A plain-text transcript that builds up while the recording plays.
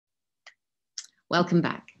Welcome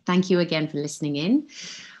back. Thank you again for listening in.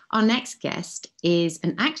 Our next guest is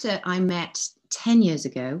an actor I met 10 years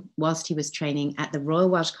ago whilst he was training at the Royal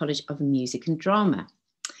Welsh College of Music and Drama.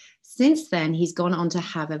 Since then, he's gone on to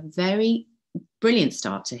have a very brilliant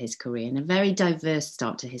start to his career and a very diverse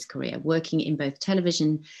start to his career, working in both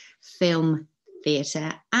television, film,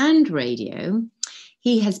 theatre and radio.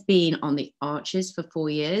 He has been on The Archers for 4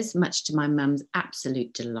 years, much to my mum's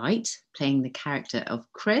absolute delight, playing the character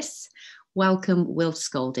of Chris. Welcome, Wilf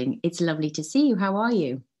Scolding. It's lovely to see you. How are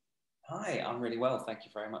you? Hi, I'm really well. Thank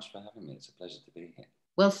you very much for having me. It's a pleasure to be here.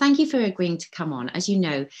 Well, thank you for agreeing to come on. As you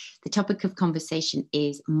know, the topic of conversation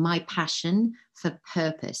is my passion for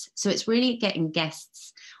purpose. So it's really getting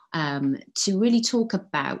guests to really talk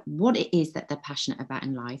about what it is that they're passionate about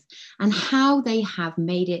in life and how they have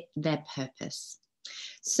made it their purpose.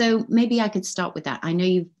 So maybe I could start with that. I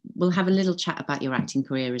know we'll have a little chat about your acting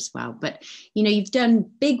career as well, but you know, you've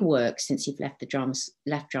done big work since you've left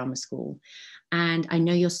drama school, and I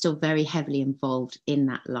know you're still very heavily involved in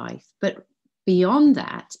that life. But beyond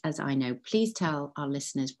that, as I know, please tell our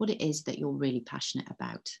listeners what it is that you're really passionate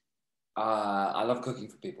about. I love cooking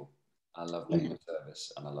for people. I love being of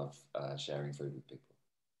service, and I love sharing food with people.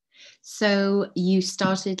 So you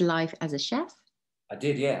started life as a chef? I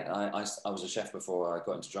did, yeah. I was a chef before I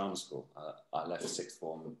got into drama school. I left sixth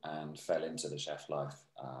form and fell into the chef life.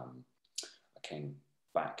 I came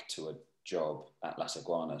back to a job at Las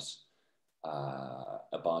Iguanas,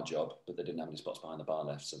 a bar job, but they didn't have any spots behind the bar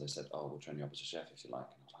left. So they said, oh, we'll train you up as a chef if you like.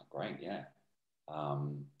 And I was like, great, yeah.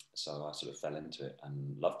 So I sort of fell into it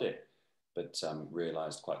and loved it, but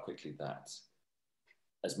realised quite quickly that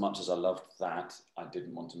as much as I loved that, I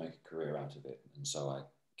didn't want to make a career out of it. And so I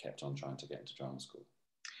kept on trying to get into drama school.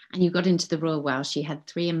 And you got into the Royal Welsh. You had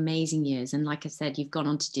 3 amazing years. And like I said, you've gone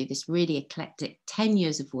on to do this really eclectic 10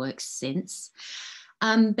 years of work since.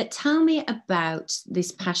 But tell me about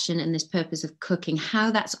this passion and this purpose of cooking, how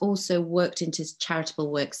that's also worked into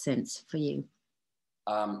charitable work since for you.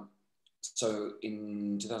 So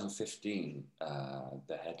in 2015,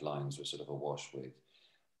 the headlines were sort of awash with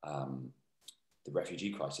the refugee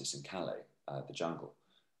crisis in Calais, the jungle,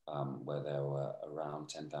 where there were around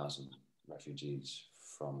 10,000 refugees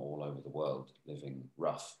from all over the world living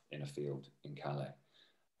rough in a field in Calais.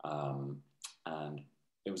 And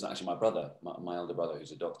it was actually my brother, my elder brother,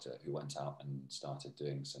 who's a doctor, who went out and started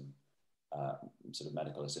doing some sort of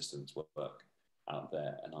medical assistance work out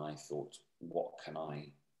there. And I thought, what can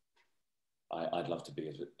I'd love to be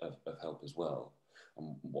of help as well.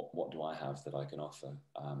 And what do I have that I can offer?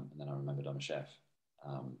 And then I remembered I'm a chef,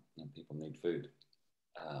 and people need food.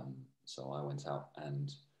 So I went out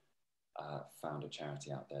and found a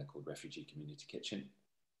charity out there called Refugee Community Kitchen,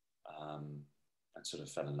 and sort of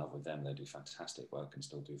fell in love with them. They do fantastic work and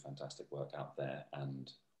still do fantastic work out there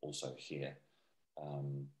and also here.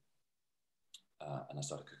 And I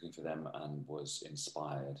started cooking for them and was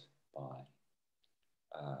inspired by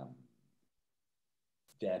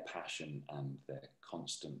their passion and their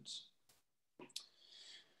constant,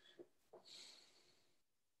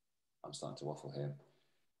 I'm starting to waffle here.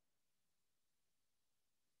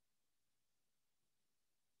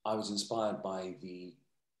 I was inspired by the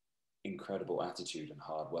incredible attitude and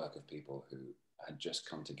hard work of people who had just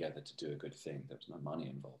come together to do a good thing. There was no money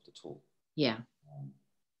involved at all. Yeah.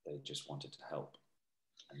 They just wanted to help.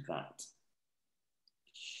 And that,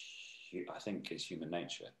 I think, is human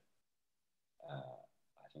nature.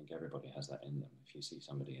 I think everybody has that in them. If you see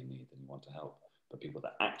somebody in need, then you want to help. But people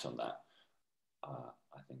that act on that,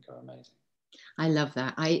 I think, are amazing. I love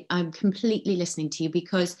that. I'm completely listening to you,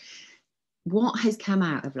 because what has come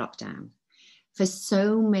out of lockdown for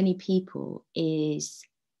so many people is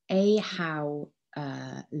how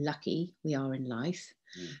lucky we are in life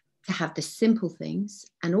to have the simple things,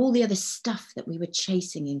 and all the other stuff that we were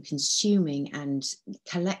chasing and consuming and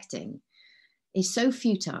collecting is so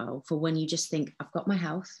futile for when you just think, I've got my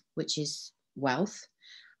health, which is wealth.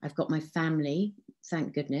 I've got my family,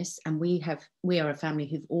 thank goodness. And we are a family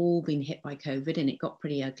who've all been hit by COVID, and it got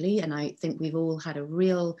pretty ugly. And I think we've all had a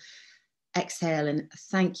real exhale and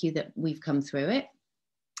thank you that we've come through it.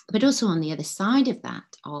 But also on the other side of that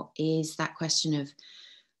is that question of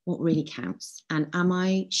what really counts. And am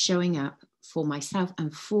I showing up for myself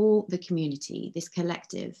and for the community, this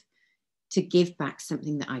collective, to give back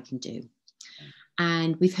something that I can do?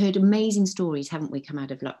 And we've heard amazing stories, haven't we, come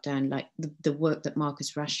out of lockdown, like the work that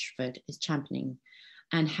Marcus Rashford is championing,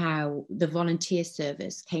 and how the volunteer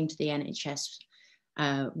service came to the NHS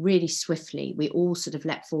really swiftly. We all sort of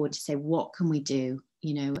leapt forward to say, what can we do?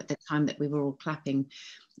 You know, at the time that we were all clapping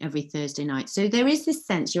every Thursday night. So there is this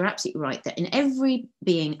sense, you're absolutely right, that in every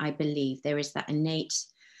being, I believe, there is that innate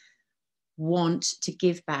want to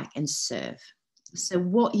give back and serve. So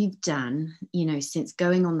what you've done, you know, since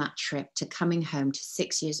going on that trip to coming home to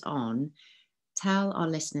 6 years on, tell our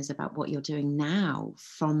listeners about what you're doing now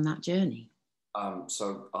from that journey.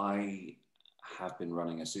 So I have been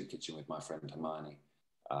running a soup kitchen with my friend Hermione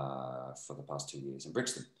for the past 2 years in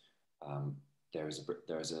Brixton. There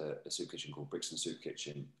is a soup kitchen called Brixton Soup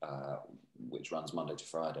Kitchen, which runs Monday to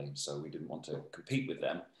Friday. So we didn't want to compete with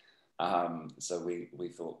them. So we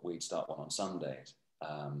thought we'd start one on Sundays.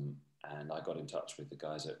 And I got in touch with the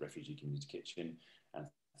guys at Refugee Community Kitchen, and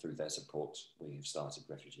through their support, we've started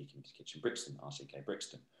Refugee Community Kitchen Brixton, RCK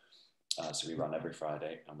Brixton. So we run every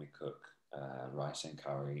Friday, and we cook rice and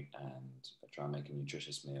curry, and try and make a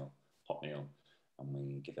nutritious meal, hot meal, and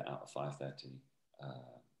we give it out at 5:30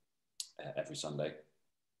 every Sunday.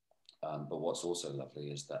 But what's also lovely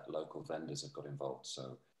is that local vendors have got involved.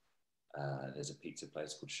 So there's a pizza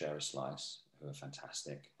place called Share a Slice, who are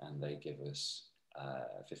fantastic, and they give us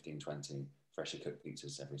 15, 20 freshly cooked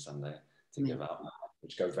pizzas every Sunday to give out,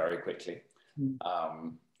 which go very quickly.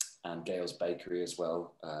 And Gail's Bakery as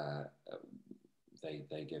well,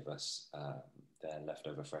 they give us their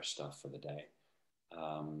leftover fresh stuff for the day.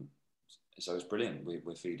 So it's brilliant.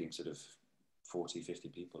 We're feeding sort of 40, 50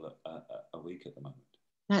 people a week at the moment.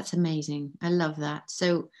 That's amazing. I love that.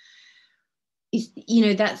 So, you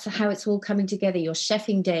know, that's how it's all coming together. Your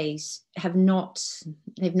chefing days they've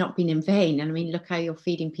not been in vain. And I mean, look how you're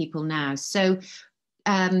feeding people now. So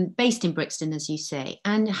based in Brixton, as you say,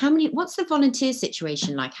 and what's the volunteer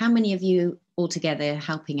situation like? How many of you altogether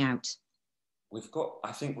helping out? We've got,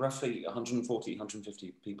 I think, roughly 140,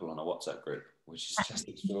 150 people on a WhatsApp group, which is just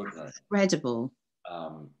extraordinary. Incredible.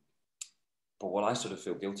 But what I sort of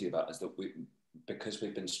feel guilty about is that because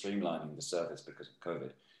we've been streamlining the service because of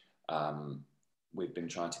COVID, we've been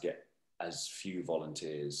trying to get as few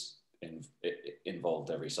volunteers involved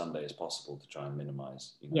every Sunday as possible to try and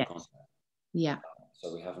minimise, contact. Yeah.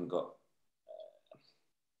 So we haven't got.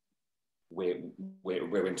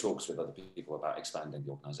 We're in talks with other people about expanding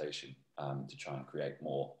the organisation to try and create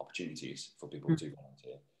more opportunities for people to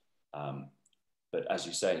volunteer. But as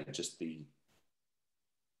you say, just the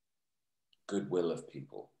goodwill of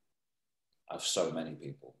people, of so many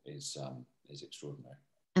people, is extraordinary.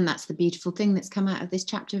 And that's the beautiful thing that's come out of this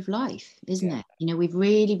chapter of life, isn't it? You know, we've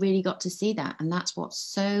really, really got to see that, and that's what's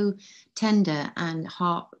so tender and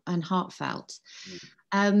heartfelt.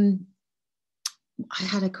 I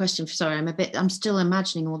had a question. Sorry, I'm still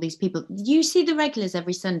imagining all these people. You see the regulars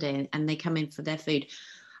every Sunday, and they come in for their food.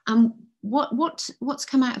 What's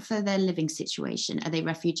come out for their living situation? Are they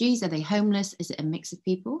refugees? Are they homeless? Is it a mix of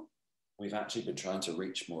people? We've actually been trying to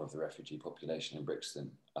reach more of the refugee population in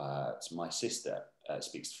Brixton. So my sister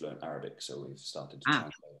speaks fluent Arabic, so we've started to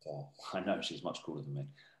translate. I know, she's much cooler than me.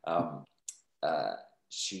 I've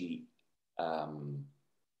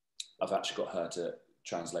actually got her to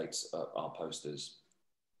translate our posters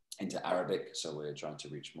into Arabic, so we're trying to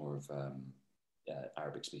reach more of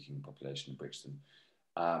Arabic-speaking population in Brixton.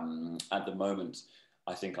 At the moment,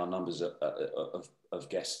 I think our numbers of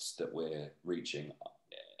guests that we're reaching,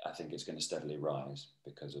 I think it's going to steadily rise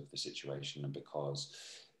because of the situation, and because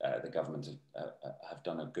the government have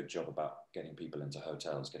done a good job about getting people into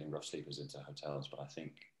hotels, getting rough sleepers into hotels. But I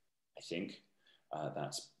think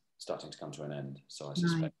that's starting to come to an end. So I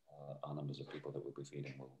suspect our numbers of people that we'll be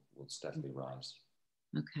feeding will steadily rise.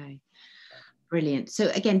 Okay, brilliant. So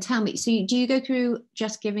again, tell me, so do you go through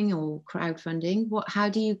Just Giving or crowdfunding? How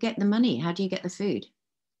do you get the money? How do you get the food?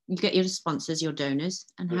 You get your sponsors, your donors,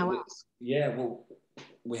 and how else? Yeah, well,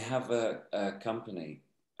 we have a company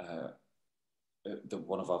that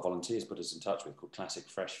one of our volunteers put us in touch with called Classic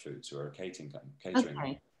Fresh Foods, who are a catering.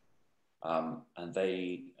 Okay. And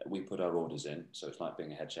we put our orders in, so it's like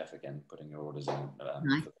being a head chef again, putting your orders in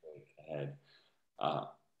Nice. for the week ahead,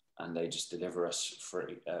 and they just deliver us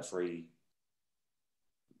free,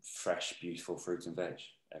 fresh, beautiful fruit and veg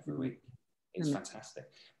every week. It's fantastic.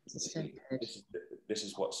 So This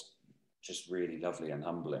is what's just really lovely and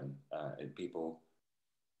humbling. People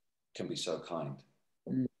can be so kind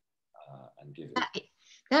and give it.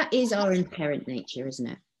 That is our inherent nature, isn't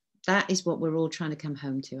it? That is what we're all trying to come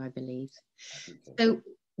home to, I believe. So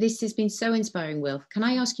this has been so inspiring, Wilf. Can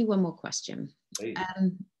I ask you one more question?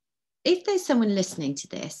 If there's someone listening to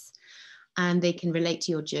this and they can relate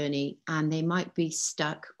to your journey, and they might be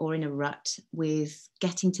stuck or in a rut with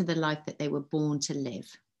getting to the life that they were born to live,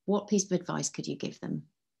 what piece of advice could you give them?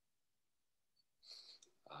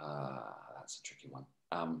 That's a tricky one.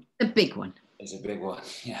 A big one. It's a big one,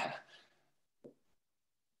 yeah.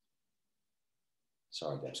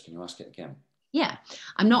 Sorry, Debs, can you ask it again? Yeah,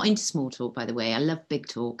 I'm not into small talk, by the way. I love big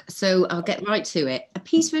talk. So I'll get right to it. A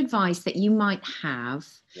piece of advice that you might have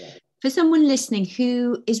for someone listening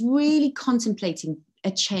who is really contemplating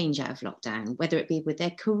a change out of lockdown, whether it be with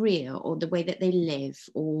their career or the way that they live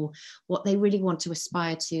or what they really want to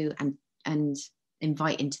aspire to and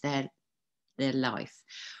invite into their life.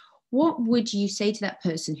 What would you say to that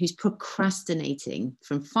person who's procrastinating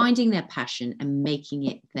from finding their passion and making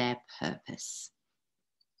it their purpose?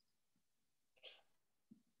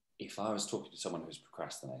 If I was talking to someone who's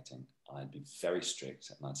procrastinating, I'd be very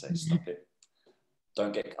strict and I'd say, stop it,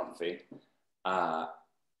 don't get comfy, and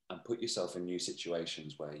put yourself in new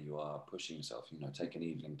situations where you are pushing yourself. You know, take an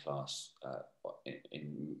evening class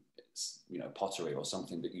in you know, pottery or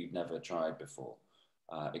something that you've never tried before.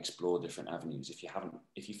 Explore different avenues. If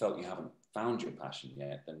you felt you haven't found your passion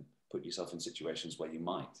yet, then put yourself in situations where you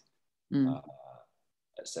might.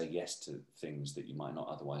 Say yes to things that you might not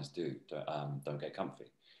otherwise do. Don't get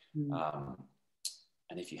comfy.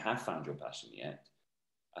 And if you have found your passion yet,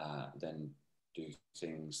 then do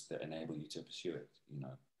things that enable you to pursue it. You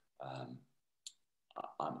know,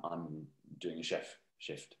 I'm doing a chef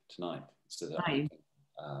shift tonight so that I can,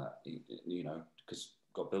 you know, because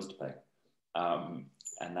I've got bills to pay.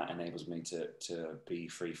 And that enables me to be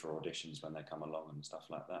free for auditions when they come along and stuff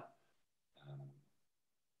like that.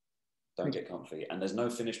 Don't get comfy. And there's no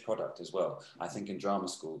finished product as well. I think in drama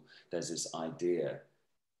school, there's this idea,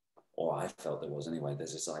 or I felt there was anyway,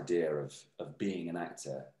 there's this idea of being an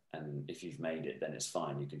actor. And if you've made it, then it's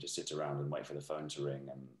fine. You can just sit around and wait for the phone to ring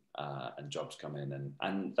and jobs come in.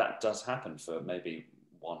 And that does happen for maybe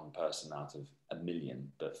one person out of a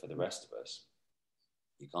million. But for the rest of us,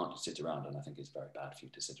 you can't just sit around. And I think it's very bad for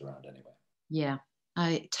you to sit around anyway. Yeah.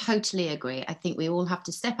 I totally agree. I think we all have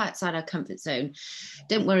to step outside our comfort zone.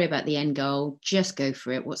 Don't worry about the end goal. Just go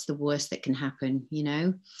for it. What's the worst that can happen, you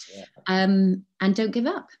know? Yeah. And don't give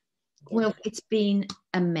up. Well, it's been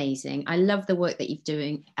amazing. I love the work that you're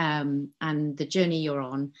doing and the journey you're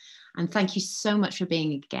on. And thank you so much for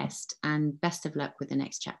being a guest, and best of luck with the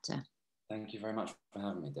next chapter. Thank you very much for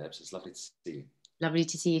having me, Debs. It's lovely to see you. Lovely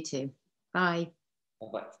to see you too. Bye.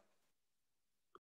 Bye-bye.